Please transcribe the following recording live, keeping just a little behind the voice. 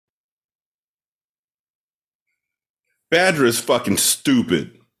Badger is fucking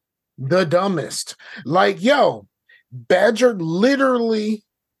stupid. The dumbest. Like, yo, Badger literally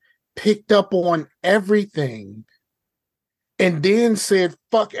picked up on everything and then said,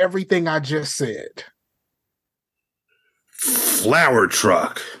 fuck everything I just said. Flower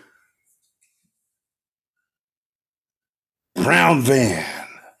truck. Brown van.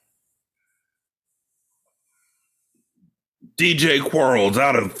 DJ Quarles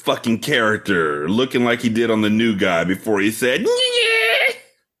out of fucking character, looking like he did on the new guy before he said, yeah.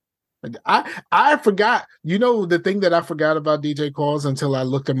 I forgot. You know the thing that I forgot about DJ Quarles until I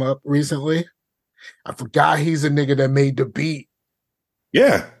looked him up recently? I forgot he's a nigga that made the beat.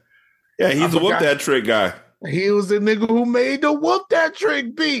 Yeah. Yeah, he's the Whoop That Trick guy. He was the nigga who made the Whoop That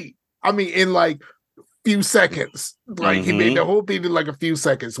Trick beat. I mean, in like few seconds. Like he made the whole beat in like a few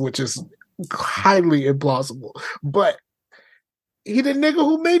seconds, which is highly implausible. But he the nigga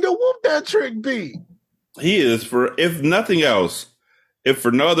who made the Whoop That Trick beat. He is, for if nothing else, if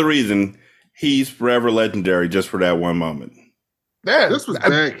for no other reason, he's forever legendary just for that one moment. Yeah, this was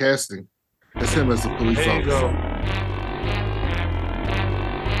bad casting. It's him as the police officer. You go.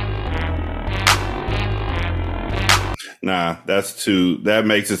 Nah, that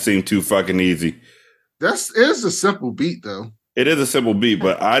makes it seem too fucking easy. It's a simple beat, though. It is a simple beat,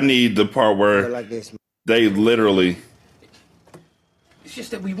 but I need the part where like this, they literally... It's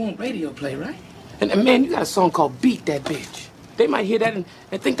just that we want radio play, right? And man, you got a song called Beat That Bitch. They might hear that and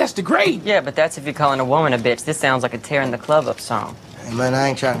think that's the grade. Yeah, but that's if you're calling a woman a bitch. This sounds like a tearing the club up song. Hey, man, I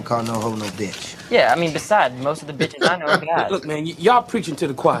ain't trying to call no hoe no bitch. Yeah, I mean, besides, most of the bitches I know are guys. Look, man, y'all preaching to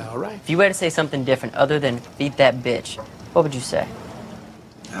the choir, all right? If you were to say something different other than beat that bitch, what would you say?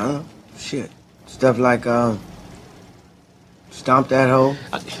 I don't know. Shit. Stuff like, stomp that hoe.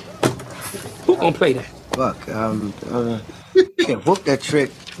 Who gonna play that? Fuck, shit, whoop that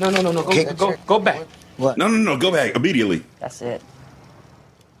trick. No. Go back. What? No, go back immediately. That's it.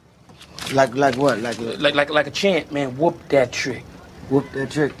 Like what? Like a chant, man. Whoop that trick. Whoop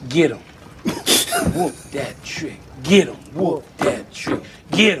that trick. Get him. Whoop that trick. Get him. Whoop that trick.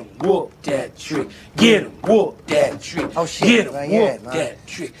 Get him. Whoop that trick. Get him. Whoop that trick. Oh shit. Get him. Whoop that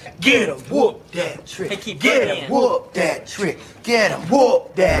trick. Get him. Whoop that trick. Get him. Whoop that trick. Get him.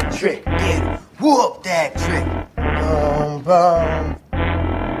 Whoop that trick. Get him. Whoop that trick. Boom, boom.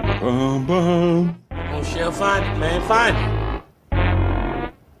 Boom, boom. Oh, shall find it, man. Find it.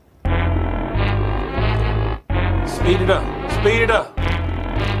 Speed it up. Speed it up.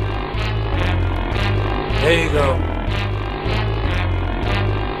 There you go.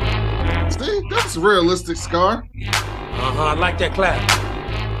 See, that's realistic, Scar. I like that clap.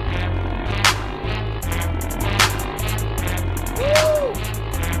 Woo!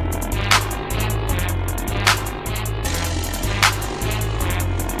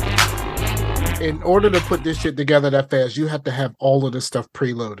 In order to put this shit together that fast, you have to have all of this stuff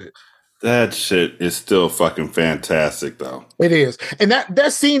preloaded. That shit is still fucking fantastic, though. It is. And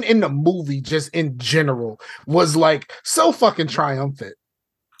that scene in the movie, just in general, was like so fucking triumphant.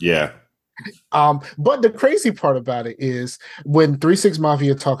 Yeah. But the crazy part about it is when 3 6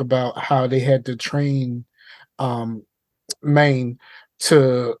 Mafia talk about how they had to train Maine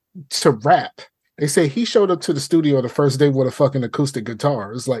to rap. They say he showed up to the studio the first day with a fucking acoustic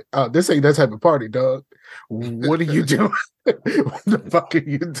guitar. It's like, this ain't that type of party, dog. What are you doing? What the fuck are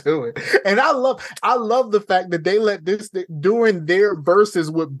you doing? And I love the fact that they let this during their verses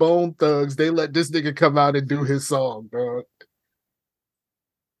with Bone Thugs, they let this nigga come out and do his song, dog.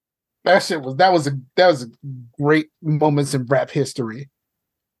 That was a great moments in rap history.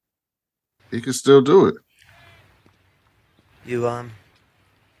 He can still do it. You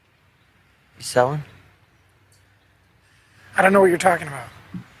selling? I don't know what you're talking about.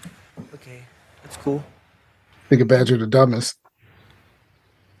 Okay, that's cool. Think of Badger the dumbest.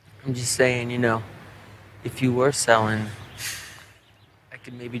 I'm just saying, if you were selling, I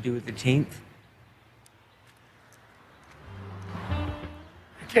could maybe do it the 13th.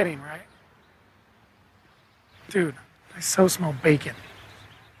 You're kidding, right? Dude, I so smell bacon.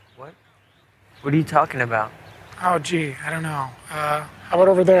 What? What are you talking about? Oh, gee, I don't know. How about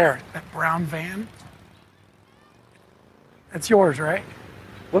over there? That brown van? That's yours, right?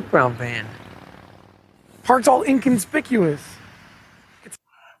 What brown van? Parked all inconspicuous.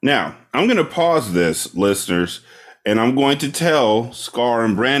 Now, I'm going to pause this, listeners, and I'm going to tell Scar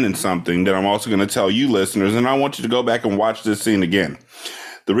and Brandon something that I'm also going to tell you, listeners, and I want you to go back and watch this scene again.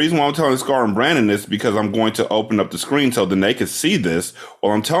 The reason why I'm telling Scar and Brandon this is because I'm going to open up the screen so then they can see this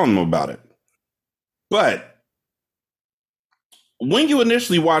while I'm telling them about it. But when you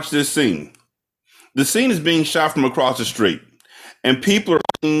initially watch this scene, the scene is being shot from across the street, and people are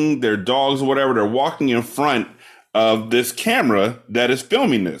seeing their dogs or whatever. They're walking in front of this camera that is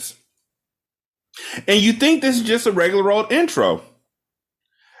filming this. And you think this is just a regular old intro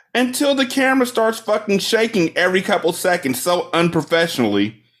until the camera starts fucking shaking every couple seconds so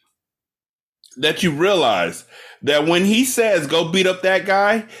unprofessionally that you realize that when he says go beat up that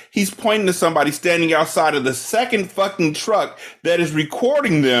guy, he's pointing to somebody standing outside of the second fucking truck that is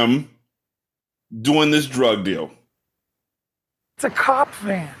recording them doing this drug deal. It's a cop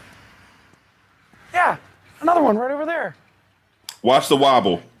van. Yeah, another one right over there. Watch the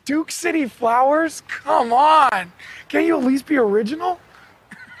wobble. Duke City Flowers? Come on. Can't you at least be original?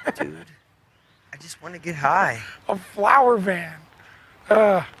 Dude, I just want to get high. A flower van.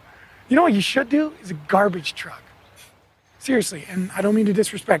 You know what you should do? Is a garbage truck. Seriously, and I don't mean to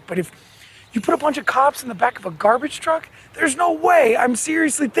disrespect, but if you put a bunch of cops in the back of a garbage truck, there's no way I'm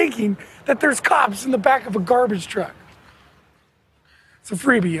seriously thinking that there's cops in the back of a garbage truck. It's a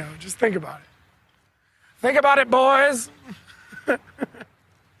freebie, yo. Just think about it. Think about it, boys.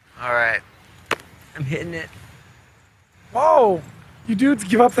 All right. I'm hitting it. Whoa. You dudes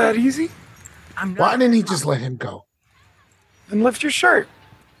give up that easy? I'm not. Why didn't he just let him go? Then lift your shirt.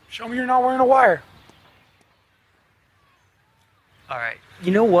 Show me you're not wearing a wire. All right.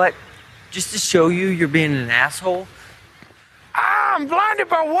 You know what? Just to show you you're being an asshole. Ah, I'm blinded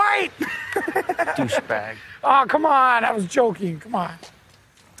by white. Douchebag. Oh, come on. I was joking. Come on.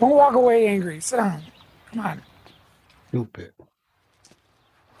 Don't walk away angry. Sit down. Come on. Stupid.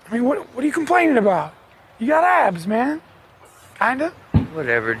 I mean, what are you complaining about? You got abs, man. Kinda.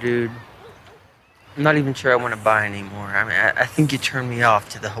 Whatever, dude. I'm not even sure I want to buy anymore. I mean, I think you turned me off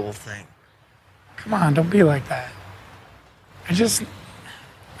to the whole thing. Come on, don't be like that. I just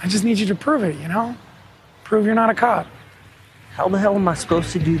need you to prove it, you know? Prove you're not a cop. How the hell am I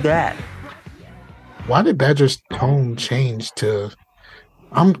supposed to do that? Why did Badger's tone change to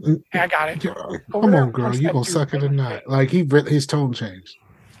Hey, I got it. come on, girl, you gonna suck it or not? Like his tone changed.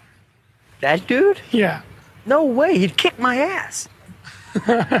 That dude? Yeah, No way. He'd kick my ass.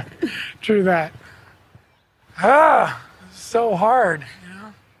 true that. Ah, so hard, you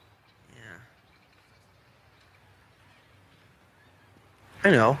know? Yeah.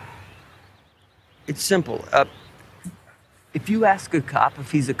 I know. It's simple. If you ask a cop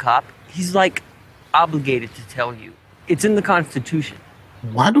if he's a cop, he's like obligated to tell you. It's in the Constitution.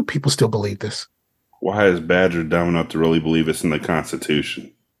 Why do people still believe this? Why is Badger dumb enough to really believe it's in the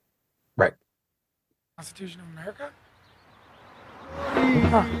Constitution? Right. Constitution of America?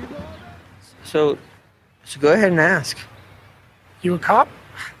 So go ahead and ask. You a cop?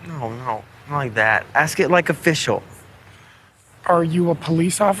 No, not like that. Ask it like official. Are you a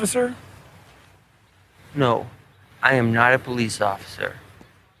police officer? No, I am not a police officer.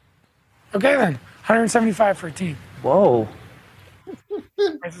 Okay then, 175 for a team. Whoa.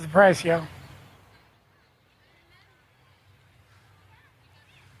 Price is the price, yo.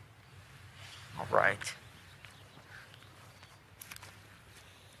 All right.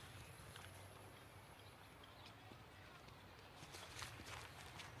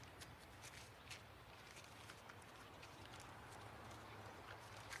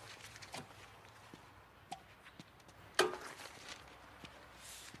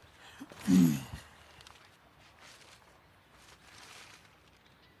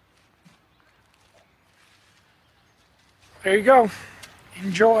 There you go.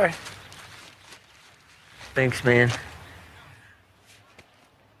 Enjoy. Thanks, man.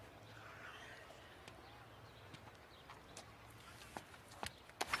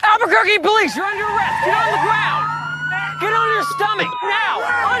 Albuquerque police, you're under arrest. Get on the ground. Get on your stomach now.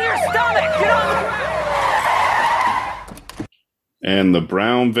 On your stomach. Get on the ground. And the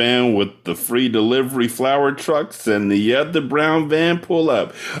brown van with the free delivery flower trucks and the other brown van pull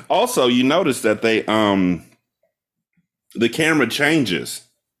up. Also, you notice that they the camera changes.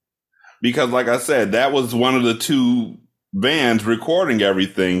 Because like I said, that was one of the two vans recording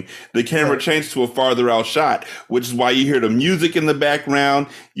everything. The camera changed to a farther out shot, which is why you hear the music in the background.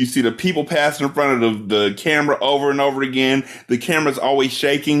 You see the people passing in front of the camera over and over again. The camera's always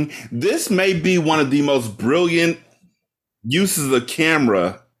shaking. This may be one of the most brilliant uses of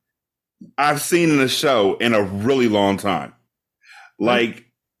camera I've seen in a show in a really long time. Like,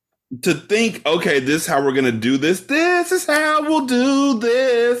 to think, okay, this is how we're going to do this. This is how we'll do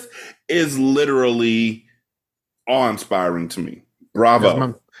this is literally awe-inspiring to me.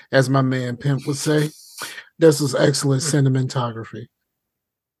 Bravo. As my man Pimp would say, this was excellent cinematography.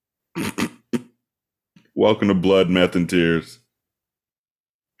 Welcome to Blood, Meth, and Tears.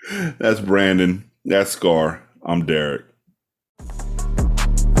 That's Brandon. That's Scar. I'm Derek.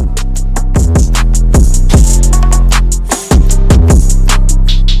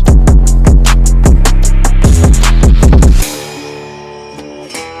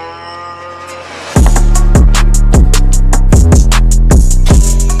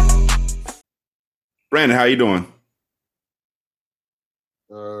 Brandon, how you doing?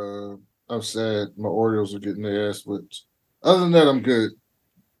 I'm sad. My Orioles are getting their ass whipped. Other than that, I'm good.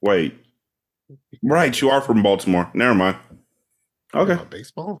 Wait. Right, you are from Baltimore. Never mind. Okay. About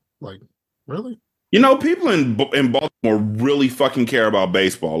baseball? Like, really? You know, people in Baltimore really fucking care about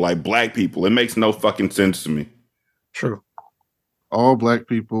baseball, like black people. It makes no fucking sense to me. True. All black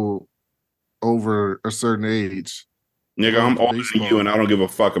people over a certain age. Nigga, love I'm older baseball. than you and I don't give a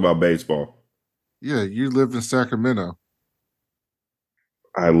fuck about baseball. Yeah, you live in Sacramento.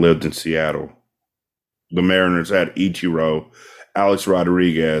 I lived in Seattle. The Mariners had Ichiro, Alex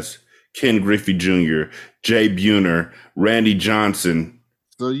Rodriguez, Ken Griffey Jr., Jay Buhner, Randy Johnson,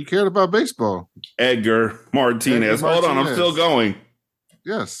 So you cared about baseball. Edgar Martinez. Hold on, I'm still going.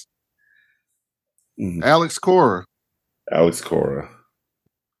 Yes. Mhm. Alex Cora. Alex Cora.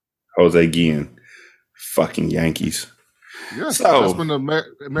 Jose Guillen. Fucking Yankees. Yes, So, that's when the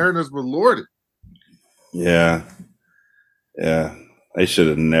Mariners were lorded. yeah. They should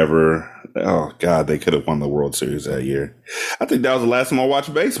have never. Oh, God, they could have won the World Series that year. I think that was the last time I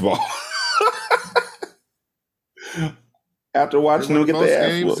watched baseball. After watching them get most their ass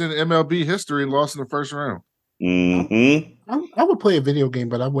games whooped. in MLB history and lost in the first round. Mm-hmm. I would play a video game,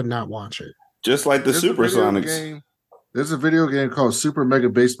 but I would not watch it. Just like the Supersonics. There's a video game called Super Mega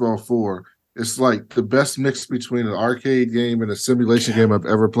Baseball 4. It's like the best mix between an arcade game and a simulation game I've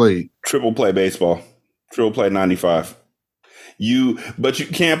ever played. Triple play baseball. Triple play 95. But you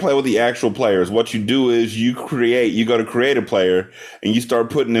can't play with the actual players. What you do is you go to create a player and you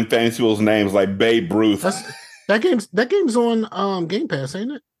start putting in famous people's names like Babe Ruth. That game's on Game Pass,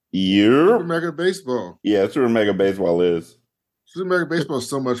 ain't it? Super Mega Baseball. Yeah, Super Mega Baseball is. Super Mega Baseball is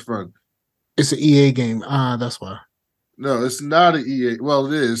so much fun. It's an EA game. That's why. No, it's not an EA. Well,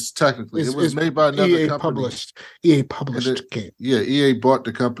 it is technically. It was made by another EA company. EA published game. Yeah, EA bought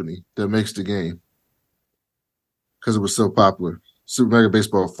the company that makes the game because it was so popular. Super Mega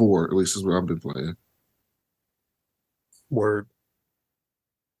Baseball 4, at least is what I've been playing. Word.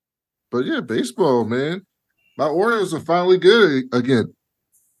 But yeah, baseball, man. My Orioles are finally good again.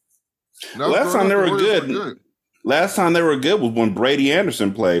 Last time they were good. Last time they were good was when Brady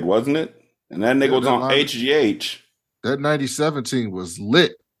Anderson played, wasn't it? And that nigga was on HGH. That 97 team was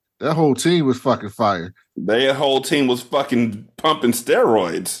lit. That whole team was fucking fire. Their whole team was fucking pumping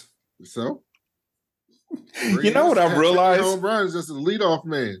steroids. So? You know what I've realized? Home runs just a leadoff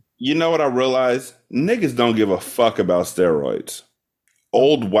man. You know what I realized? Niggas don't give a fuck about steroids.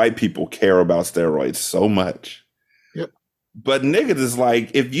 Old white people care about steroids so much. Yep. But niggas is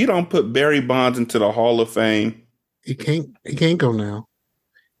like, if you don't put Barry Bonds into the Hall of Fame, he can't go now.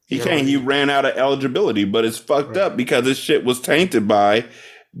 He can't. He ran out of eligibility, but it's fucked up because his shit was tainted by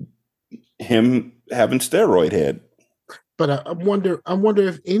him having steroid head. But I wonder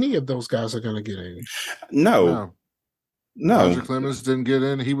if any of those guys are going to get in. No. Roger Clemens didn't get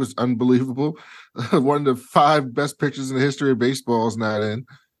in. He was unbelievable. One of the 5 best pitchers in the history of baseball is not in.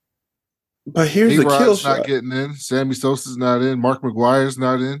 But here's the kill shot. Not getting in. Sammy Sosa's not in. Mark McGwire's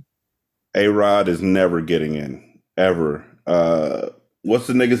not in. A-Rod is never getting in ever. What's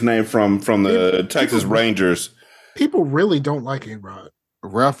the nigga's name from the Texas Rangers? People really don't like A-Rod.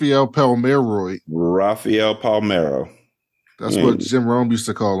 Rafael Palmeiro. That's what Jim Rome used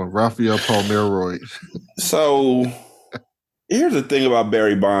to call him, Rafael Palmeiro. So here's the thing about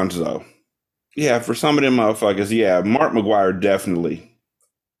Barry Bonds, though. Yeah, for some of them motherfuckers, yeah, Mark McGwire definitely.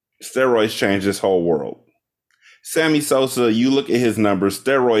 Steroids changed his whole world. Sammy Sosa, you look at his numbers,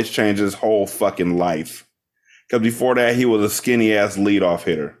 steroids changed his whole fucking life. Because before that, he was a skinny-ass leadoff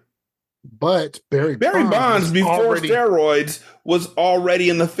hitter. But Barry Bonds before steroids, was already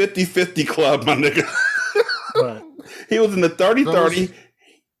in the 50-50 club, my nigga. Right. He was in the 30-30.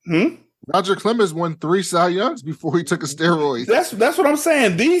 Roger Clemens won 3 Cy Youngs before he took a steroid. That's what I'm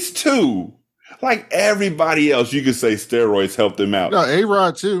saying. These two, like everybody else, you could say steroids helped them out. No,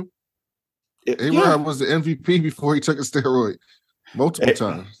 A-Rod too. A-Rod was the MVP before he took a steroid multiple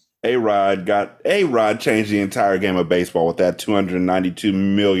times. A-Rod changed the entire game of baseball with that $292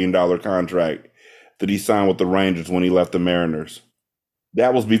 million contract that he signed with the Rangers when he left the Mariners.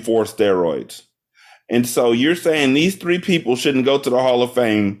 That was before steroids. And so you're saying these 3 people shouldn't go to the Hall of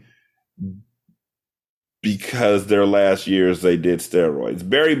Fame because their last years they did steroids.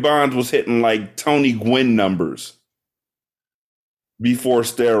 Barry Bonds was hitting like Tony Gwynn numbers before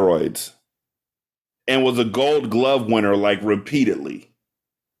steroids and was a Gold Glove winner like repeatedly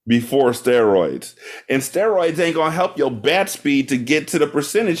before steroids. And steroids ain't going to help your bat speed to get to the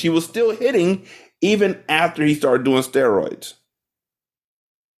percentage he was still hitting even after he started doing steroids.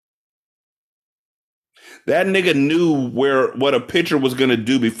 That nigga knew what a pitcher was going to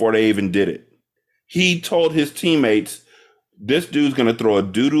do before they even did it. He told his teammates, this dude's going to throw a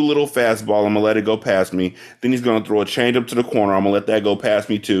doo-doo little fastball. I'm going to let it go past me. Then he's going to throw a changeup to the corner. I'm going to let that go past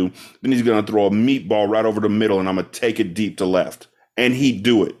me too. Then he's going to throw a meatball right over the middle, and I'm going to take it deep to left. And he'd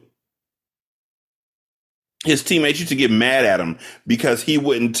do it. His teammates used to get mad at him because he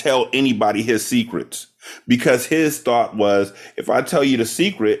wouldn't tell anybody his secrets. Because his thought was, if I tell you the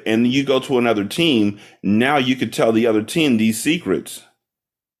secret and you go to another team, now you could tell the other team these secrets.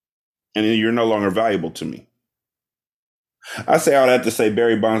 And then you're no longer valuable to me. I say all that to say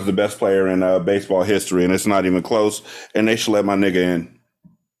Barry Bonds is the best player in baseball history, and it's not even close, and they should let my nigga in.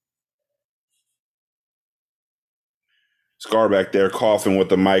 Scar back there coughing with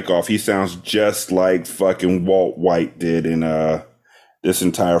the mic off. He sounds just like fucking Walt White did in this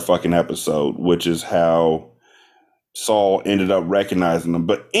entire fucking episode, which is how Saul ended up recognizing him.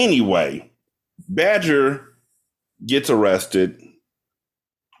 But anyway, Badger gets arrested.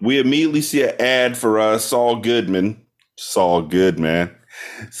 We immediately see an ad for Saul Goodman on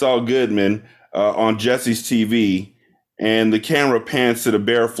Jesse's TV, and the camera pans to the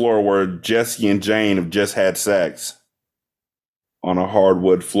bare floor where Jesse and Jane have just had sex on a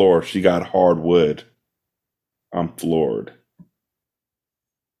hardwood floor. She got hardwood. I'm floored.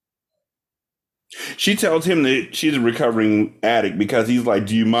 She tells him that she's a recovering addict because he's like,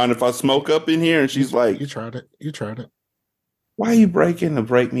 do you mind if I smoke up in here? And she's like, You tried it. Why are you breaking to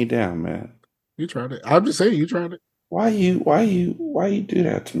break me down, man? You tried it. I'm just saying you tried it. Why you do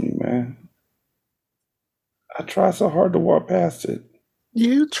that to me, man? I tried so hard to walk past it.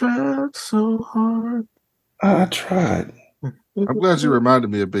 You tried so hard. I tried. I'm glad you reminded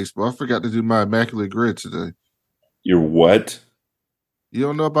me of baseball. I forgot to do my Immaculate Grid today. Your what? You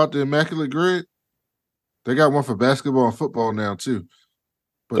don't know about the Immaculate Grid? They got one for basketball and football now, too.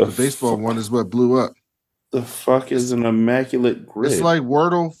 But the baseball one is what blew up. The fuck is an Immaculate Grid? It's like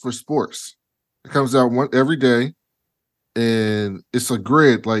Wordle for sports. It comes out every day, and it's a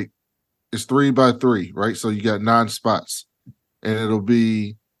grid, like it's 3x3, right? So you got 9 spots, and it'll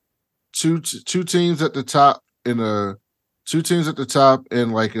be two teams at the top and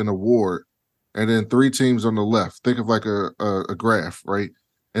like an award, and then 3 teams on the left. Think of like a graph, right?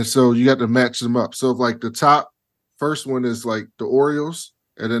 And so you got to match them up. So if like the top first one is like the Orioles,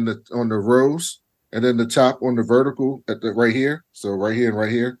 and then on the rows, and then the top on the vertical at the right here. So right here and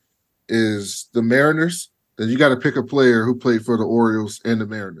right here is the Mariners. Then you got to pick a player who played for the Orioles and the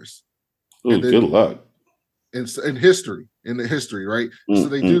Mariners. Ooh, and then, good luck. In the history, right? So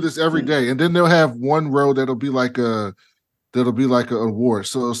they do this every day, and then they'll have one row that'll be like an award.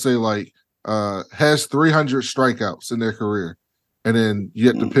 So it'll say like has 300 strikeouts in their career, and then you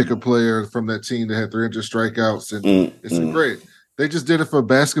have to pick a player from that team that had 300 strikeouts, and it's great. They just did it for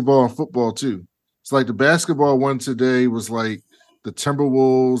basketball and football too. It's like the basketball one today was like the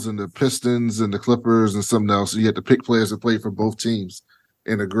Timberwolves and the Pistons and the Clippers and something else. So you had to pick players that play for both teams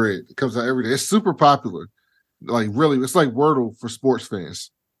in a grid. It comes out every day. It's super popular. Like really, it's like Wordle for sports fans.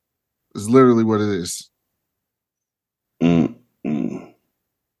 It's literally what it is. Bernie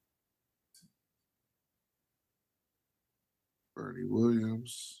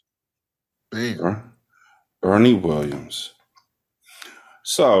Williams. Bam. Bernie Williams.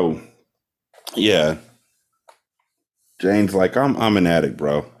 So, yeah. Jane's like, I'm an addict,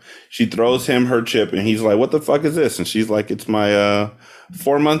 bro. She throws him her chip, and he's like, what the fuck is this? And she's like, it's my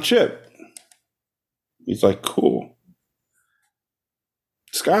 4-month chip. He's like, cool.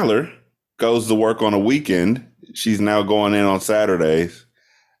 Skylar goes to work on a weekend. She's now going in on Saturdays.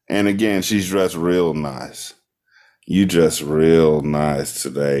 And again, she's dressed real nice. You dress real nice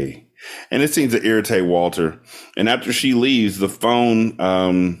today. And it seems to irritate Walter. And after she leaves, the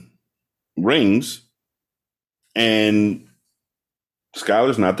phone rings. And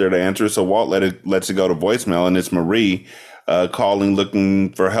Skylar's not there to answer, so Walt lets it go to voicemail, and it's Marie calling,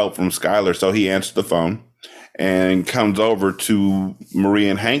 looking for help from Skylar. So he answers the phone and comes over to Marie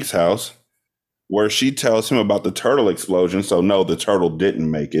and Hank's house, where she tells him about the turtle explosion. So no, the turtle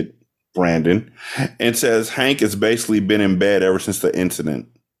didn't make it, Brandon, and says Hank has basically been in bed ever since the incident.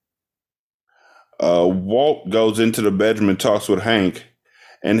 Walt goes into the bedroom and talks with Hank,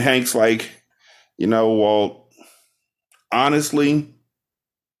 and Hank's like, Walt, honestly,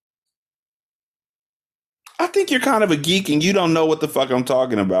 I think you're kind of a geek and you don't know what the fuck I'm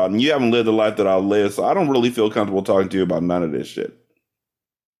talking about, and you haven't lived the life that I've lived, so I don't really feel comfortable talking to you about none of this shit.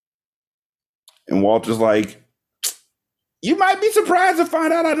 And Walter's like, you might be surprised to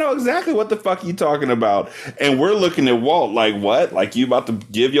find out I know exactly what the fuck you talking about. And we're looking at Walt like, what? Like you about to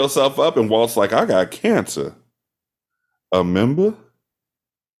give yourself up? And Walt's like, I got cancer. Remember?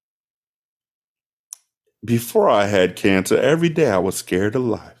 Before I had cancer, every day I was scared of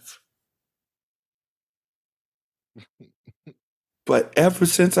life. But ever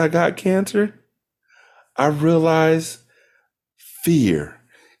since I got cancer, I realized fear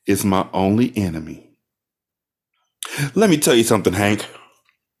is my only enemy. Let me tell you something, Hank.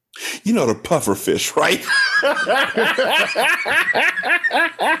 You know the puffer fish, right?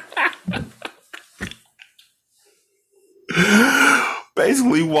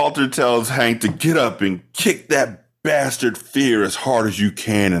 Basically, Walter tells Hank to get up and kick that bastard fear as hard as you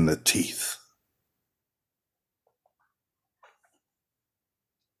can in the teeth.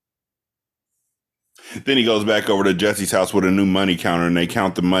 Then he goes back over to Jesse's house with a new money counter, and they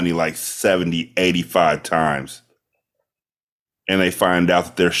count the money like 70, 85 times. And they find out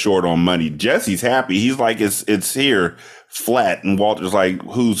that they're short on money. Jesse's happy. He's like, it's here, flat. And Walter's like,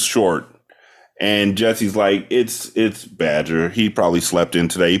 who's short? And Jesse's like, it's Badger. He probably slept in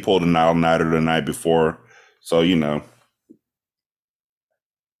today. He pulled an all-nighter the night before. So, you know.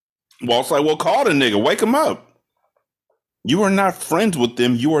 Walt's like, well, call the nigga. Wake him up. You are not friends with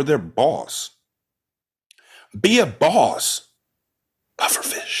them. You are their boss. Be a boss.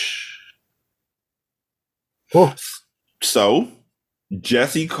 Pufferfish. Oh. So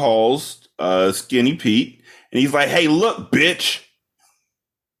Jesse calls Skinny Pete, and he's like, hey, look, bitch.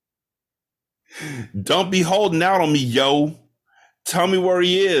 Don't be holding out on me, yo. Tell me where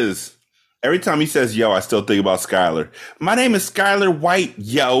he is. Every time he says yo, I still think about Skylar. My name is Skylar White,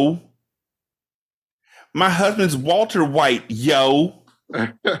 yo. My husband's Walter White, yo.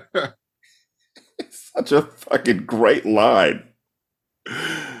 It's such a fucking great line.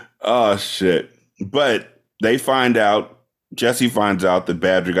 Oh, shit. But they find out, Jesse finds out that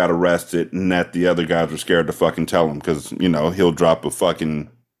Badger got arrested and that the other guys were scared to fucking tell him because, you know, he'll drop a fucking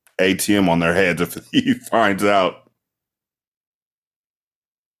ATM on their heads if he finds out.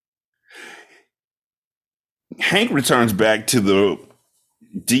 Hank returns back to the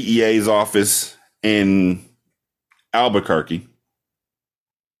DEA's office in Albuquerque.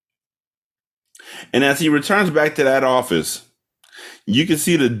 And as he returns back to that office, you can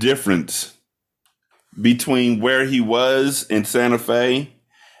see the difference between where he was in Santa Fe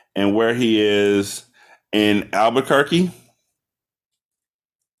and where he is in Albuquerque.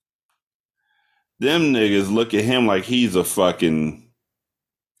 Them niggas look at him like he's a fucking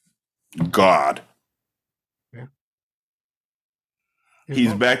god. Yeah.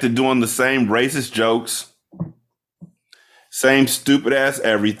 He's back to doing the same racist jokes, same stupid ass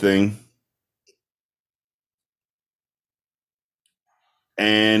everything.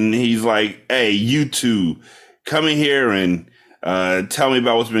 And he's like, hey, you two, come in here and tell me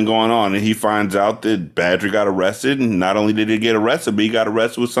about what's been going on. And he finds out that Badger got arrested. And not only did he get arrested, but he got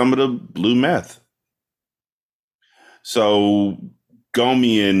arrested with some of the blue meth. So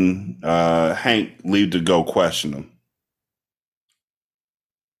Gomi and Hank leave to go question him.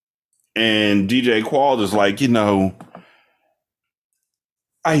 And DJ Qualls is like, you know,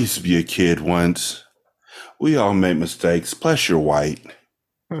 I used to be a kid once. We all make mistakes. Plus, you're white.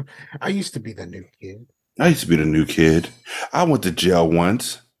 I used to be the new kid. I used to be the new kid. I went to jail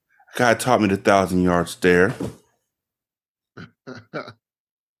once. A guy taught me the 1,000-yard stare.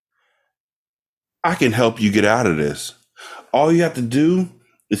 I can help you get out of this. All you have to do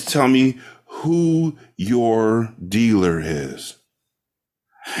is tell me who your dealer is.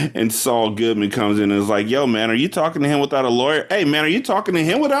 And Saul Goodman comes in and is like, yo, man, are you talking to him without a lawyer? Hey, man, are you talking to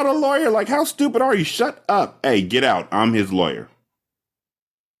him without a lawyer? Like, how stupid are you? Shut up. Hey, get out. I'm his lawyer.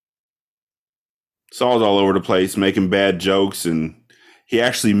 Saul's all over the place making bad jokes, and he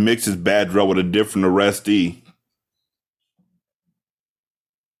actually mixes Badger with a different arrestee.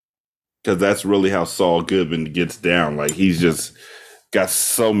 Because that's really how Saul Goodman gets down. Like, he's just got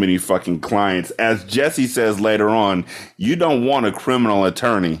so many fucking clients. As Jesse says later on, you don't want a criminal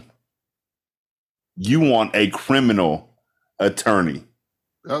attorney. You want a criminal attorney.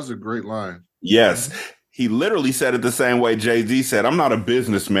 That was a great line. Yes. He literally said it the same way Jay-Z said, I'm not a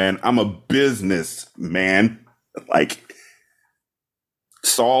businessman. I'm a businessman. Like,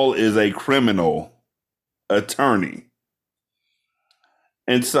 Saul is a criminal attorney.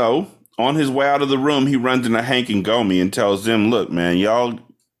 And so, on his way out of the room, he runs into Hank and Gomi and tells them, look, man, y'all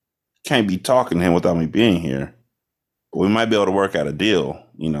can't be talking to him without me being here. But we might be able to work out a deal.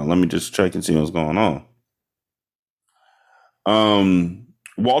 You know, let me just check and see what's going on.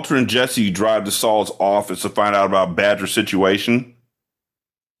 Walter and Jesse drive to Saul's office to find out about Badger's situation.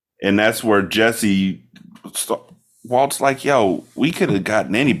 And that's where Walt's like, yo, we could have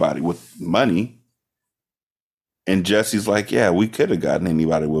gotten anybody with money. And Jesse's like, yeah, we could have gotten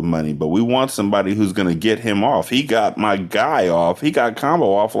anybody with money, but we want somebody who's going to get him off. He got my guy off. He got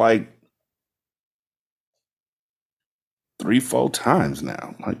Combo off like 3-4 times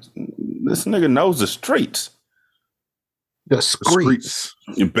now. Like, this nigga knows the streets. The streets.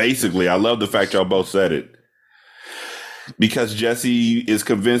 Basically, I love the fact y'all both said it. Because Jesse is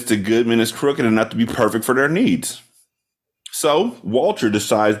convinced that Goodman is crooked enough to be perfect for their needs. So Walter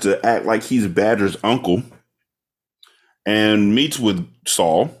decides to act like he's Badger's uncle and meets with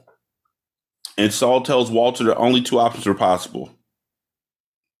Saul. And Saul tells Walter that only two options are possible.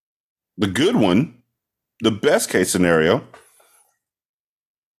 The good one, the best case scenario,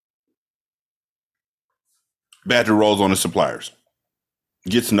 Badger rolls on his suppliers.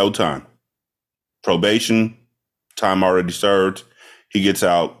 Gets no time. Probation, time already served. He gets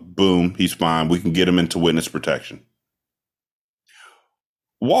out. Boom, he's fine. We can get him into witness protection.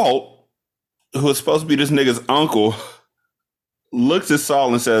 Walt, who is supposed to be this nigga's uncle, looks at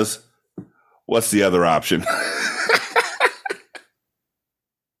Saul and says, "What's the other option?"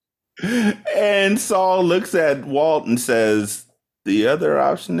 And Saul looks at Walt and says, "The other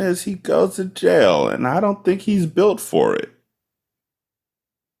option is he goes to jail, and I don't think he's built for it."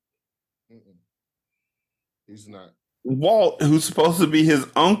 He's not. Walt, who's supposed to be his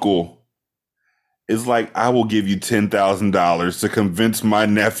uncle, is like, "I will give you $10,000 to convince my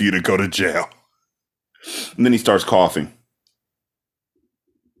nephew to go to jail." And then he starts coughing.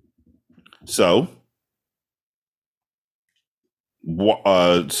 So,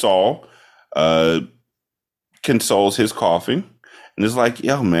 Saul consoles his coughing and is like,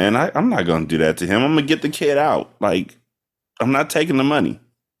 "Yo, man, I'm not going to do that to him. I'm going to get the kid out. Like, I'm not taking the money.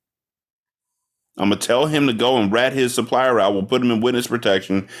 I'm going to tell him to go and rat his supplier out. We'll put him in witness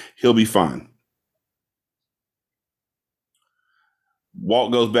protection. He'll be fine."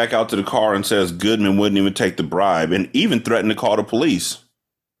 Walt goes back out to the car and says Goodman wouldn't even take the bribe and even threatened to call the police.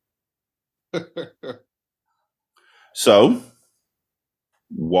 So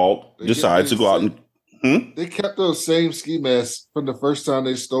Walt decides to go out and... They kept those same ski masks from the first time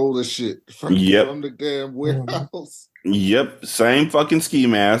they stole the shit from the damn warehouse. Yep, same fucking ski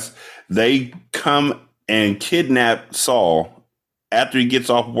mask. They come and kidnap Saul after he gets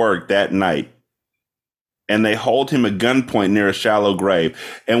off work that night. And they hold him at gunpoint near a shallow grave.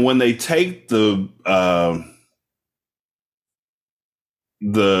 And when they take the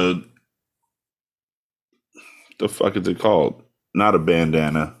fuck is it called? Not a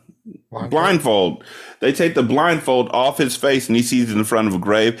bandana. Blindfold. They take the blindfold off his face and he sees it in front of a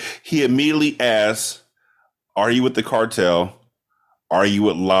grave. He immediately asks, "Are you with the cartel? Are you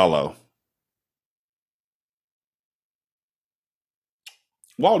with Lalo?"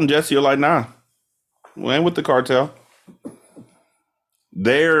 Walt and Jesse are like, "Nah, we ain't with the cartel."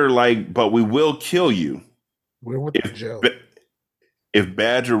 They're like, "But we will kill you. We're with the jail. If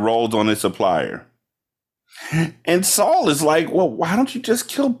Badger rolls on his supplier." And Saul is like, "Well, why don't you just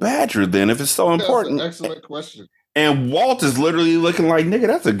kill Badger then if it's so important?" That's an excellent question. And Walt is literally looking like, "Nigga,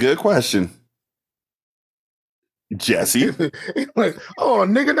 that's a good question." Jesse. Like, "Oh,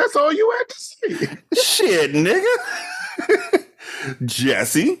 nigga, that's all you had to say." Shit, nigga.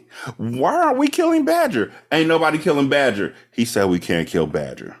 Jesse, why aren't we killing Badger? Ain't nobody killing Badger. He said we can't kill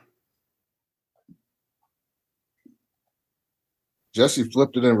Badger. Jesse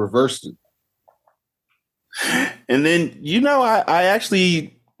flipped it and reversed it. And then, I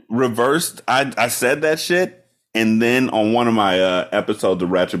actually reversed. I said that shit. And then on one of my episodes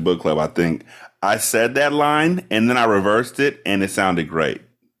of Ratchet Book Club, I think I said that line and then I reversed it and it sounded great.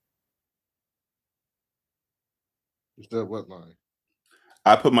 You said what line?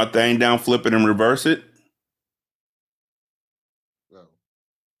 I put my thing down, flip it, and reverse it. No.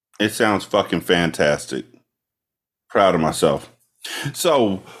 It sounds fucking fantastic. Proud of myself.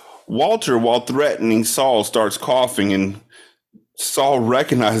 So Walter, while threatening Saul, starts coughing, and Saul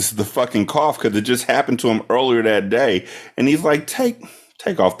recognizes the fucking cough because it just happened to him earlier that day. And he's like, take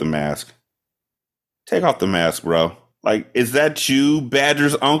off the mask. Take off the mask, bro. Like, is that you,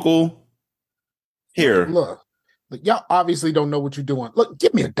 Badger's uncle? Here. Look, y'all obviously don't know what you're doing. Look,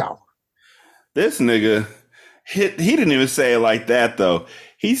 give me $1. This nigga, he didn't even say it like that, though.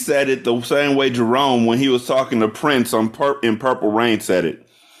 He said it the same way Jerome, when he was talking to Prince in Purple Rain, said it.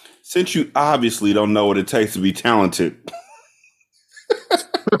 Since you obviously don't know what it takes to be talented.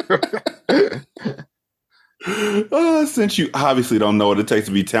 Since you obviously don't know what it takes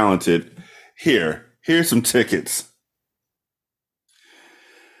to be talented, here's some tickets.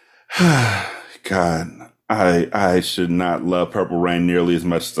 God, I should not love Purple Rain nearly as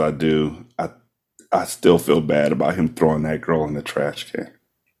much as I do. I still feel bad about him throwing that girl in the trash can.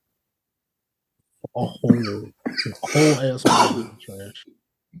 A whole ass in the trash.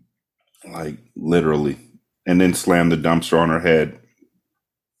 Like, literally. And then slam the dumpster on her head.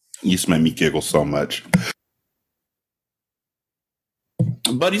 You just made me giggle so much.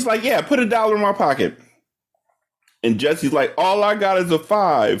 But he's like, yeah, put $1 in my pocket. And Jesse's like, all I got is a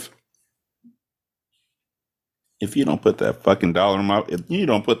 $5. If you don't put that fucking if you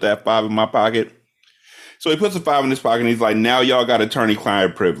don't put that $5 in my pocket. So he puts a $5 in his pocket and he's like, now y'all got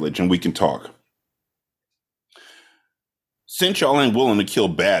attorney-client privilege and we can talk. Since y'all ain't willing to kill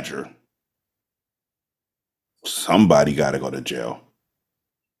Badger, somebody got to go to jail.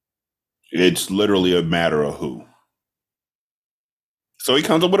 It's literally a matter of who. So he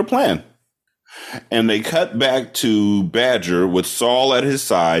comes up with a plan. And they cut back to Badger with Saul at his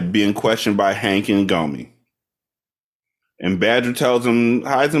side being questioned by Hank and Gomi. And Badger tells him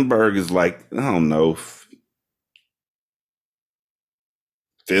Heisenberg is like, I don't know,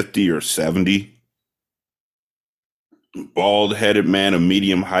 50 or 70. Bald-headed man of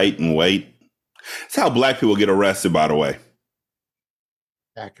medium height and weight. That's how black people get arrested, by the way.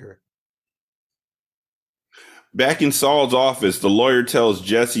 Accurate. Back in Saul's office, the lawyer tells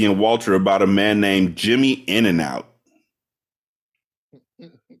Jesse and Walter about a man named Jimmy In-N-Out,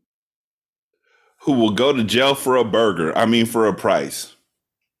 who will go to jail for a price.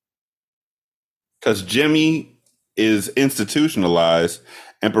 Because Jimmy is institutionalized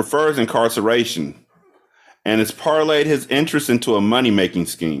and prefers incarceration, and has parlayed his interest into a money-making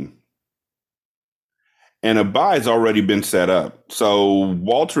scheme. And a buy's already been set up. So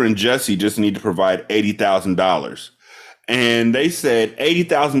Walter and Jesse just need to provide $80,000. And they said,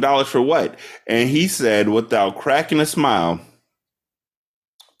 $80,000 for what? And he said, without cracking a smile,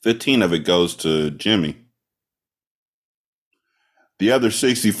 15 of it goes to Jimmy. The other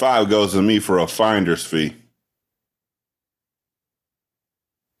 65 goes to me for a finder's fee.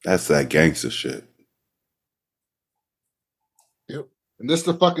 That's that gangster shit. Yep. And this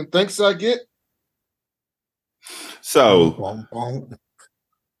the fucking thanks I get? So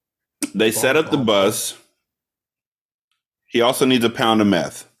they set up the bus. He also needs a pound of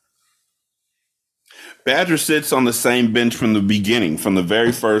meth. Badger sits on the same bench from the beginning, from the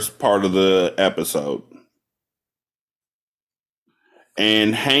very first part of the episode.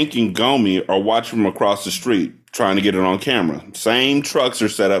 And Hank and Gomi are watching from across the street, trying to get it on camera. Same trucks are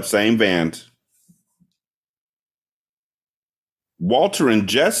set up, same vans. Walter and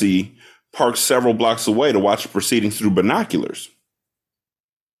Jesse parked several blocks away to watch the proceedings through binoculars.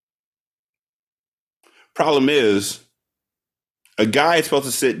 Problem is, a guy is supposed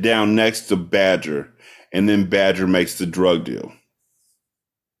to sit down next to Badger, and then Badger makes the drug deal.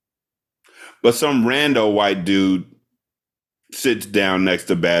 But some rando white dude sits down next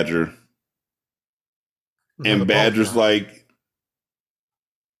to Badger, and Badger's like,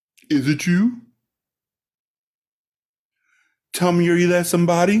 is it you? Tell me, are you that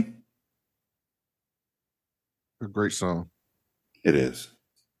somebody? A great song. It is.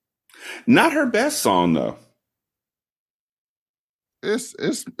 Not her best song, though. It's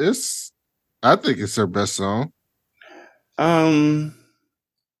I think it's her best song. No.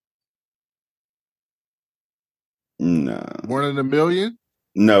 More Than a Million?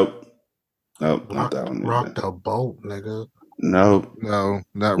 Nope. Nope, not that one. Rock the Boat, nigga. Nope. No,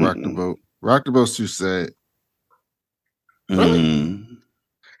 not Rock the Boat. Rock the Boat's too sad. Really?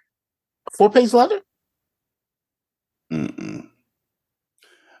 4-Page Letter?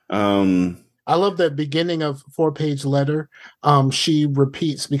 I love that beginning of 4-Page Letter. She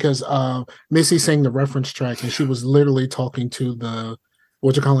repeats because Missy sang the reference track and she was literally talking to the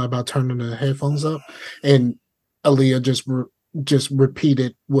about turning the headphones up, and Aaliyah just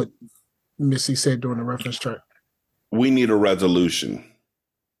repeated what Missy said during the reference track. We need a resolution.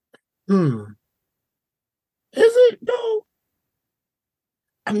 Is it? No.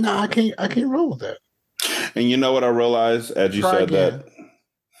 No, I can't roll with that. And you know what I realized as you said that?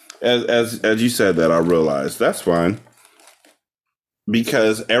 As you said that, I realized that's fine.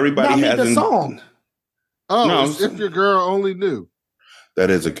 Because everybody has the song. Oh, no, If Your Girl Only Knew. That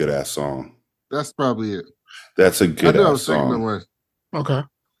is a good ass song. That's probably it. That's a good ass song. Okay.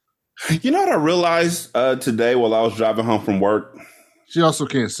 You know what I realized today while I was driving home from work? She also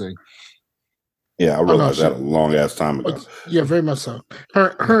can't sing. Yeah, I realized that a long ass time ago. Yeah, very much so.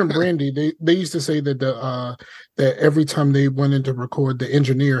 Her and Brandy, they used to say that that every time they went in to record, the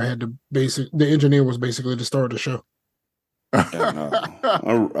engineer was basically the star of the show.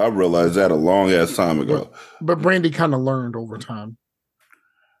 I realized that a long ass time ago. But Brandy kind of learned over time.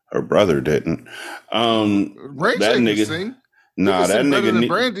 Her brother didn't. Ray that J nigga can sing. Nah, that nigga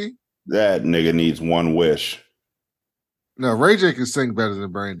Brandy. That nigga needs one wish. No, Ray J can sing better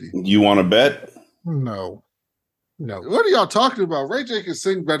than Brandy. You want to bet? No. What are y'all talking about? Ray J can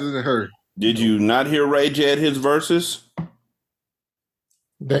sing better than her. Did you not hear Ray J at his verses?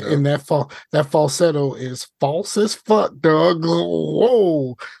 That falsetto is false as fuck, dog.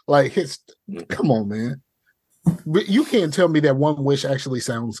 Whoa. Like come on, man. But you can't tell me that One Wish actually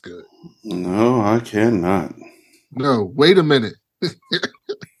sounds good. No, I cannot. No, wait a minute.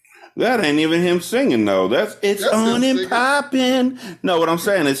 That ain't even him singing though. That's on and popping. No, what I'm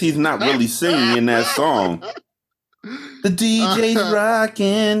saying is he's not really singing in that song. The DJ's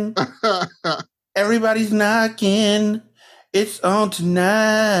rocking. Everybody's knocking. It's on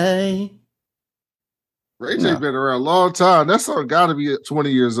tonight. Ray J been around a long time. That song got to be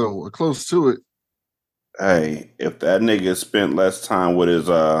 20 years old or close to it. Hey, if that nigga spent less time with his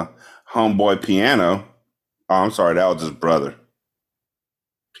homeboy Piano. Oh, I'm sorry, that was his brother.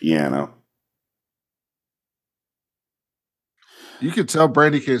 Piano. You can tell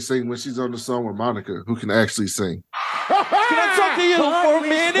Brandy can't sing when she's on the song with Monica, who can actually sing. Can I talk to you for a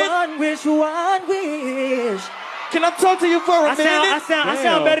minute? One wish. Can I talk to you for a minute? I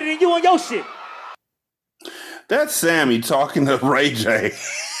sound better than you on your shit. That's Sammy talking to Ray J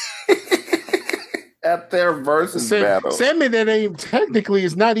at their versus battle. Sammy, that ain't technically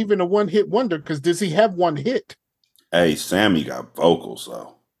is not even a one-hit wonder because does he have one hit? Hey, Sammy got vocals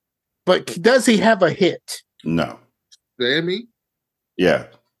though. But does he have a hit? No. Sammy? Yeah.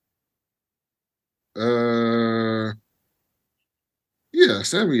 Yeah,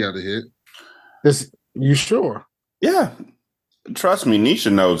 Sammy got a hit. You sure? Yeah. Trust me,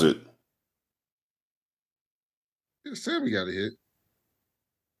 Nisha knows it. Yeah, Sammy got a hit.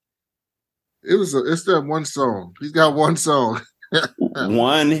 It's that one song. He's got one song.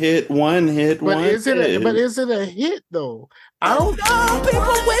 one hit. But is it a hit though? I don't know.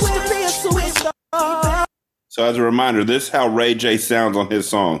 People wish to be a superstar. So as a reminder, this is how Ray J sounds on his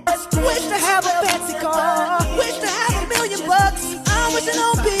song. Wish to have a fancy car. Wish to have $1 million. I wish to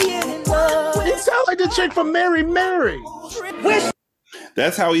not be in love. It sounds like the chick from Mary Mary.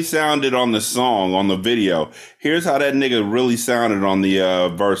 That's how he sounded on the song, on the video. Here's how that nigga really sounded on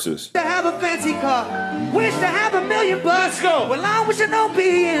the verses. To have a fancy car. Wish to have $1 million. Let's go. Well, I wish I don't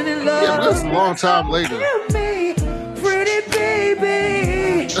be in love. Yeah, that's a long time later. Me, pretty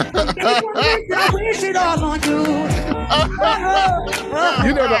baby. I wish it all on you.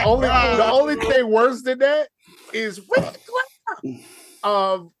 You know the only thing worse than that is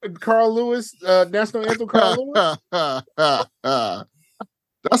Carl Lewis, national anthem Carl Lewis.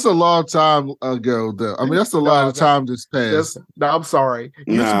 That's a long time ago, though. I mean, that's a lot of time that's passed. No, I'm sorry.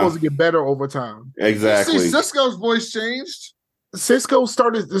 You're supposed to get better over time. Exactly. See, Cisco's voice changed. Cisco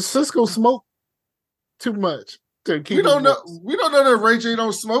smoked too much to keep. We don't know that Ray J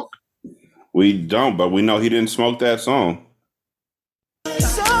don't smoke. We don't, but we know he didn't smoke that song.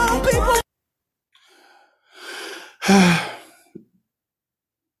 Some people.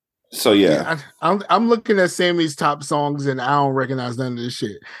 So yeah, I'm looking at Sammy's top songs and I don't recognize none of this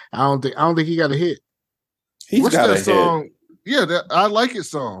shit. I don't think he got a hit. He's What's got that a song? hit. Yeah, that I Like It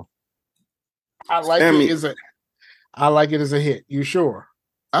song. I like it as a hit. You sure?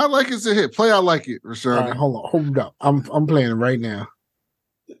 I Like It's a hit. Play I Like It, Rashad. All right, hold up. I'm playing it right now.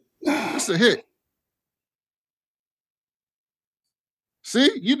 It's a hit.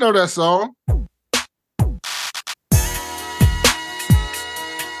 See, you know that song.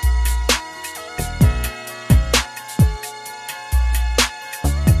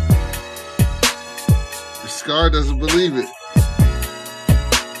 Scar doesn't believe it.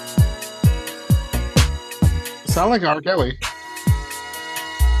 Sound like R. Kelly.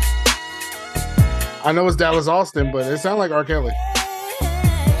 I know it's Dallas Austin, but it sounds like R. Kelly.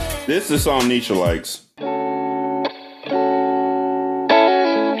 This is the song Nisha likes.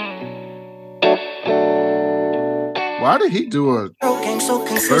 Why did he do a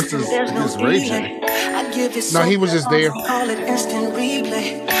versus against Ray J? No, he was just there. Call it instant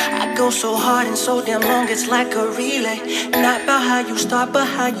replay. I go so hard and so damn long, it's like a relay. Not about how you start, but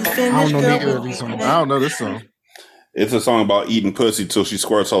how you finish. I don't know neither of these songs. I don't know this song. It's a song about eating pussy till she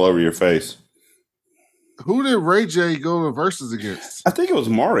squirts all over your face. Who did Ray J go to verses against? I think it was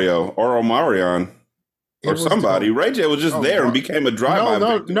Mario or Omarion or somebody. Ray J was just there and became a drive-by.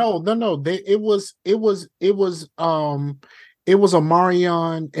 No. It was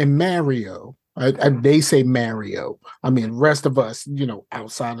Omarion and Mario. They say Mario. I mean, rest of us,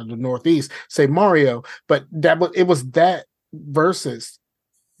 outside of the Northeast say Mario, but it was that versus.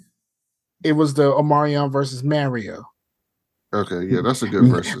 It was the Omarion versus Mario. Okay, yeah, that's a good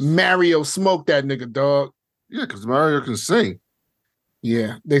versus. Mario smoked that nigga, dog. Yeah, because Mario can sing.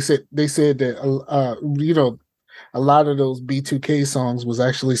 Yeah, they said that a lot of those B2K songs was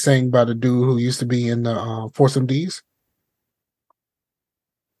actually sang by the dude who used to be in the Foursome D's.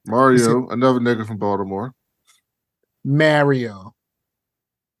 Mario, another nigga from Baltimore. Mario.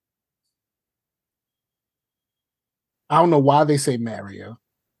 I don't know why they say Mario.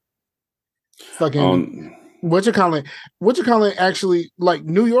 Fucking What you call it? Actually, like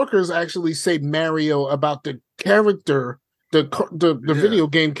New Yorkers actually say Mario about the character, the video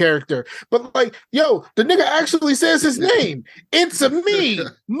game character. But like, yo, the nigga actually says his name. It's a me,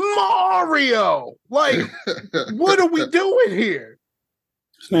 Mario. Like, what are we doing here?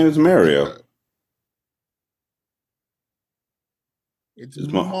 His name is Mario. It's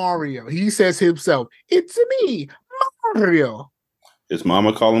Mario. He says himself, it's me, Mario. His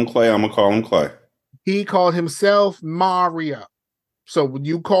mama call him Clay. I'm gonna call him Clay. He called himself Mario. So when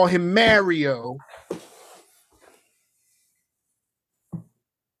you call him Mario,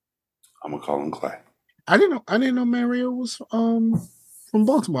 I'm gonna call him Clay. I didn't know Mario was from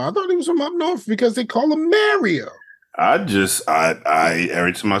Baltimore. I thought he was from up north because they call him Mario. I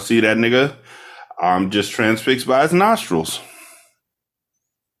every time I see that nigga, I'm just transfixed by his nostrils.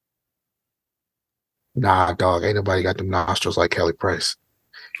 Nah, dog, ain't nobody got them nostrils like Kelly Price.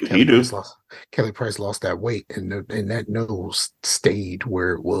 Kelly Price lost that weight, and that nose stayed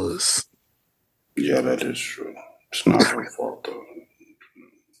where it was. Yeah, that is true. It's not her fault, though.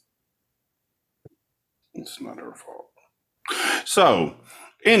 It's not her fault. So,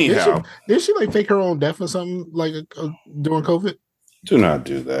 anyhow, did she like fake her own death or something like during COVID? Do not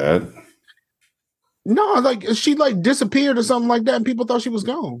do that. No, like she like disappeared or something like that, and people thought she was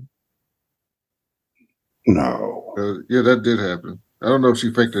gone. No. Yeah, that did happen. I don't know if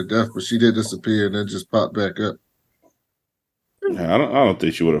she faked her death, but she did disappear and then just popped back up. Yeah, I don't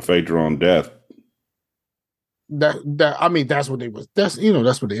think she would have faked her own death. That's what they was. That's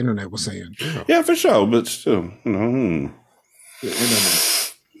what the internet was saying. You know. Yeah, for sure, but still, the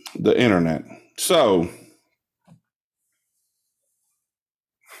internet. So,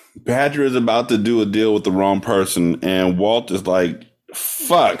 Badger is about to do a deal with the wrong person, and Walt is like,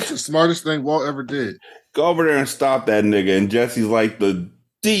 "Fuck!" That's the smartest thing Walt ever did. Go over there and stop that nigga. And Jesse's like, "The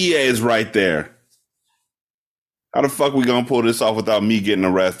DEA is right there. How the fuck we gonna pull this off without me getting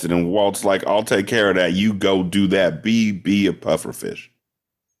arrested?" And Walt's like, "I'll take care of that. You go do that. Be a pufferfish.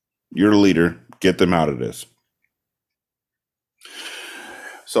 You're the leader. Get them out of this."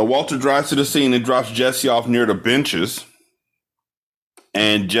 So Walter drives to the scene and drops Jesse off near the benches.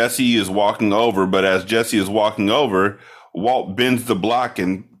 And Jesse is walking over, but as Jesse is walking over, Walt bends the block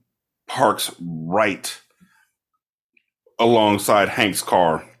and parks right alongside Hank's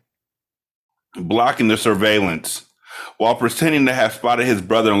car, blocking the surveillance while pretending to have spotted his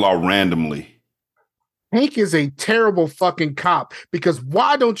brother-in-law randomly. Hank is a terrible fucking cop because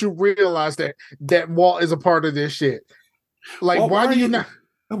why don't you realize that Walt is a part of this shit? Like, Walt, why do you not?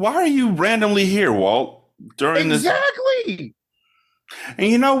 Why are you randomly here, Walt, during this? Exactly. And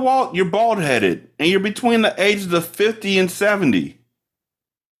you know, Walt, you're bald-headed, and you're between the ages of 50 and 70.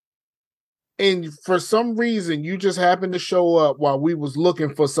 And for some reason, you just happened to show up while we was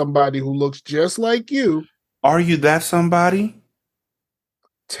looking for somebody who looks just like you. Are you that somebody?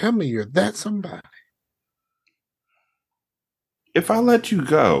 Tell me you're that somebody. If I let you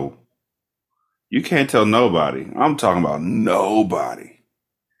go, you can't tell nobody. I'm talking about nobody.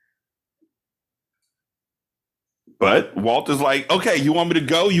 But Walt is like, "Okay, you want me to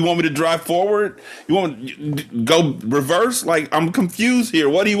go? You want me to drive forward? You want me to go reverse? Like, I'm confused here.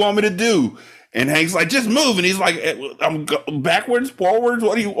 What do you want me to do?" And Hank's like, "Just move." And he's like, "I'm backwards, forwards.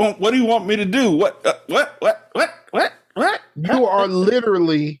 What do you want? What do you want me to do? What? You are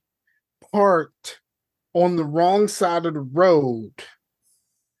literally parked on the wrong side of the road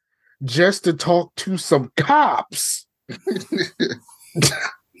just to talk to some cops."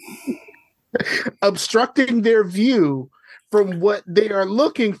 Obstructing their view from what they are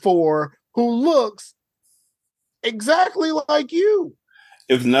looking for, who looks exactly like you.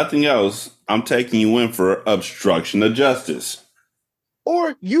 If nothing else, I'm taking you in for obstruction of justice.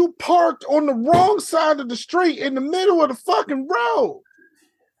 Or you parked on the wrong side of the street in the middle of the fucking road.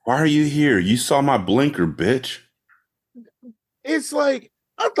 Why are you here? You saw my blinker, bitch. It's like,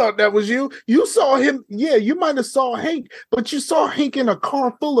 I thought that was you. You saw him. Yeah, you might have saw Hank, but you saw Hank in a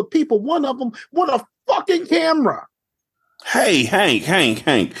car full of people. One of them with a fucking camera. Hey,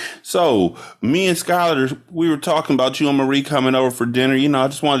 Hank. So, me and Skylar, we were talking about you and Marie coming over for dinner. You know, I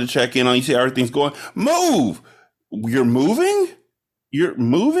just wanted to check in on you, see how everything's going. Move! You're moving? You're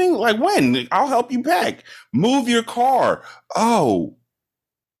moving? Like when? I'll help you pack. Move your car. Oh.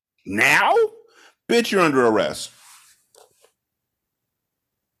 Now? Bitch, you're under arrest.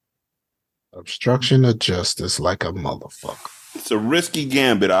 Obstruction of justice like a motherfucker. It's a risky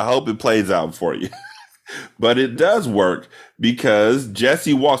gambit. I hope it plays out for you. But it does work because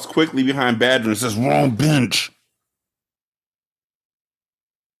Jesse walks quickly behind Badger and says, "Wrong bench."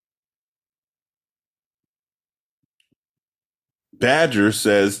 Badger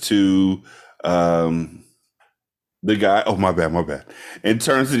says to The guy, oh, my bad. And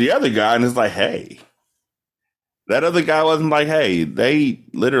turns to the other guy and is like, hey. That other guy wasn't like, hey, they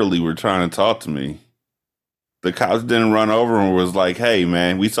literally were trying to talk to me. The cops didn't run over and was like, hey,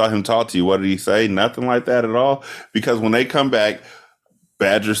 man, we saw him talk to you. What did he say? Nothing like that at all. Because when they come back,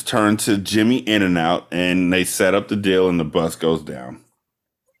 Badgers turn to Jimmy In and Out and they set up the deal and the bus goes down.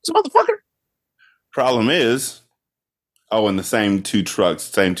 This motherfucker. Problem is, and the same two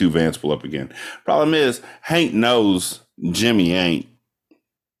vans pull up again. Problem is, Hank knows Jimmy ain't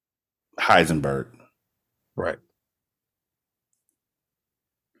Heisenberg. Right.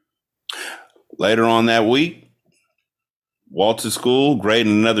 Later on that week, Walt's at school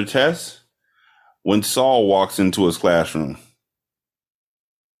grading another test when Saul walks into his classroom.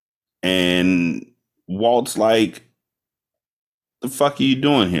 And Walt's like, the fuck are you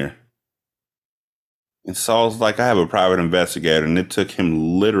doing here? And Saul's like, I have a private investigator. And it took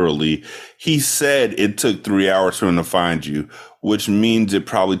him literally, he said it took 3 hours for him to find you, which means it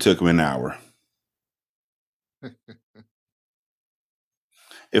probably took him an hour.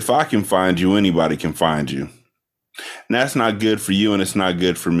 If I can find you, anybody can find you. And that's not good for you and it's not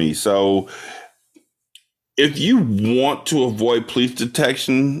good for me. So if you want to avoid police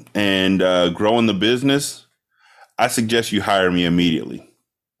detection and grow in the business, I suggest you hire me immediately.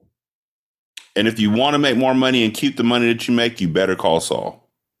 And if you want to make more money and keep the money that you make, you better call Saul.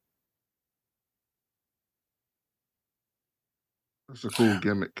 That's a cool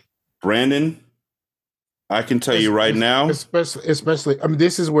gimmick. Brandon, I can tell you right now. Especially, I mean,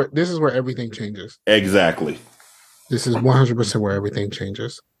 this is where everything changes. Exactly. This is 100% where everything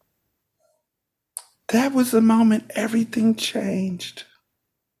changes. That was the moment everything changed.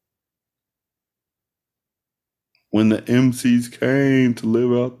 When the MCs came to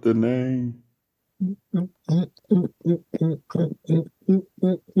live out the name.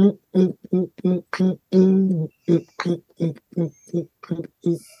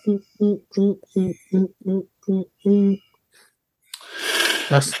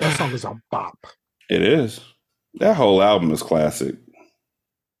 That song is a bop. It is. That whole album is classic.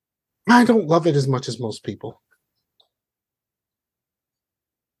 I don't love it as much as most people.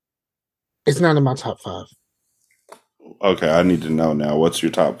 It's not in my top 5. Okay, I need to know now. What's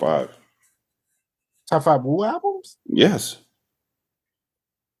your top 5? Top 5 Wu albums? Yes.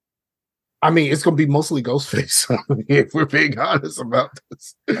 I mean, it's going to be mostly Ghostface, if we're being honest about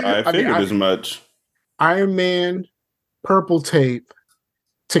this. I figured as much. Iron Man, Purple Tape,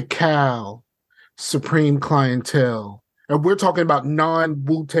 Tikal, Supreme Clientele. And we're talking about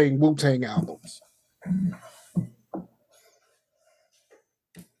non-Wu-Tang albums.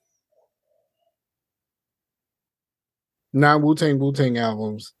 Non-Wu-Tang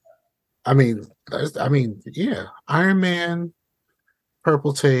albums. I mean, yeah. Iron Man,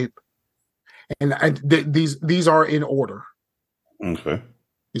 Purple Tape, and these are in order. Okay.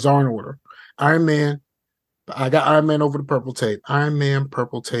 These are in order. Iron Man. I got Iron Man over the Purple Tape. Iron Man,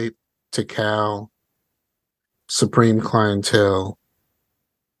 Purple Tape, Tikal, Supreme Clientele.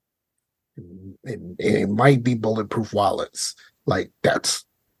 It might be Bulletproof Wallets. Like that's.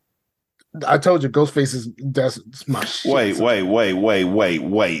 I told you, Ghostface that's my shit. Wait.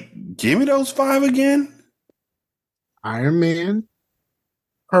 Give me those 5 again. Iron Man,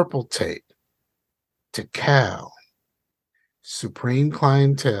 Purple Tape, Tikal, Supreme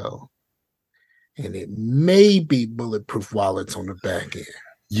Clientele, and it may be Bulletproof Wallets on the back end.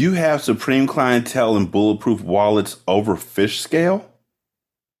 You have Supreme Clientele and Bulletproof Wallets over Fish Scale?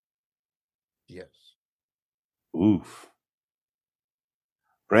 Yes. Oof.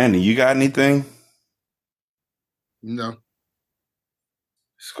 Brandon, you got anything? No.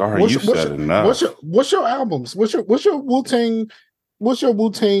 Scar, you said enough. What's your albums? What's your Wu-Tang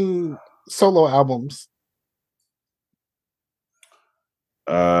solo albums?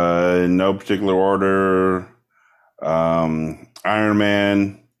 In no particular order. Iron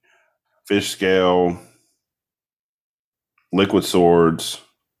Man, Fish Scale, Liquid Swords.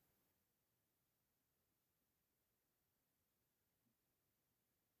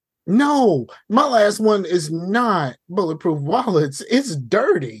 No, my last one is not Bulletproof Wallets. It's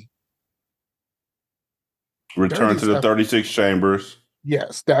Dirty. Return to the 36 Chambers.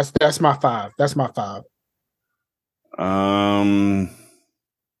 Yes, that's my 5. That's my 5.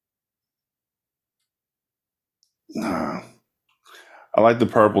 Nah. I like the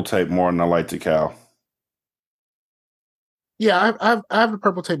Purple Tape more than I like Tikal. Yeah, I have the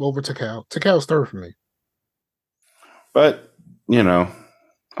Purple Tape over Tikal. Tikal's third for me. But,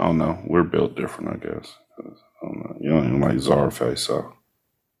 I don't know. We're built different, I guess. I don't know. You don't even like Czarface, so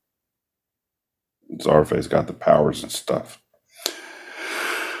Czarface got the powers and stuff.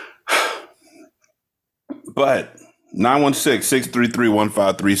 But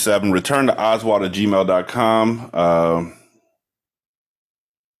 916-633-1537. Return to oswald@gmail.com.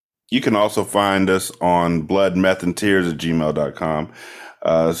 You can also find us on bloodmethandtears@gmail.com.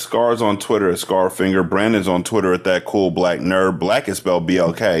 Scar's on Twitter at Scarfinger. Brandon's on Twitter at That Cool Black Nerd. Black is spelled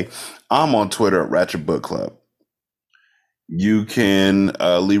BLK. I'm on Twitter at Ratchet Book Club. You can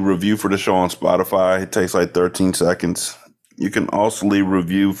leave a review for the show on Spotify. It takes like 13 seconds. You can also leave a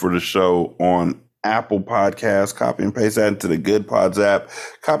review for the show on Apple Podcasts. Copy and paste that into the Good Pods app.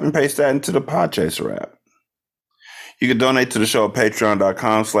 Copy and paste that into the Podchaser app. You can donate to the show at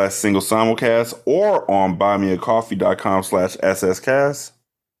patreon.com/single simulcast or on buymeacoffee.com/sscast.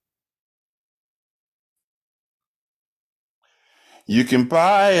 You can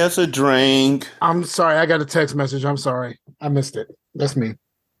buy us a drink. I'm sorry, I got a text message. I'm sorry. I missed it. That's me.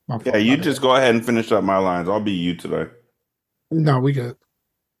 Yeah, you just go ahead and finish up my lines. I'll be you today. No, we good.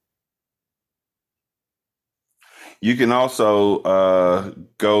 You can also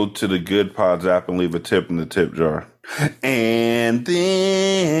go to the Good Pods app and leave a tip in the tip jar. And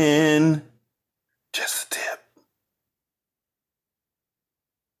then just a tip.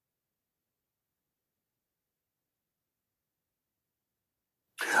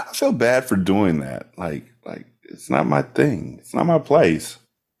 I feel bad for doing that. Like it's not my thing. It's not my place.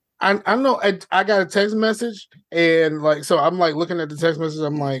 I know I got a text message and like so I'm like looking at the text message.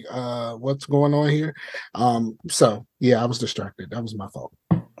 I'm like, what's going on here? So yeah, I was distracted. That was my fault.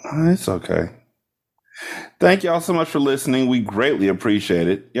 It's okay. Thank y'all so much for listening. We greatly appreciate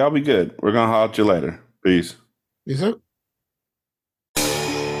it. Y'all be good. We're gonna holler at you later. Peace. Peace out.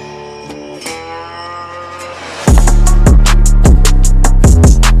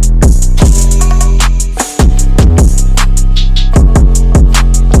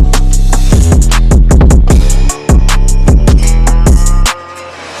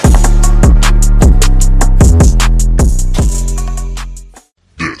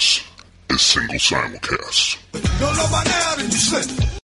 This is Single Simulcast.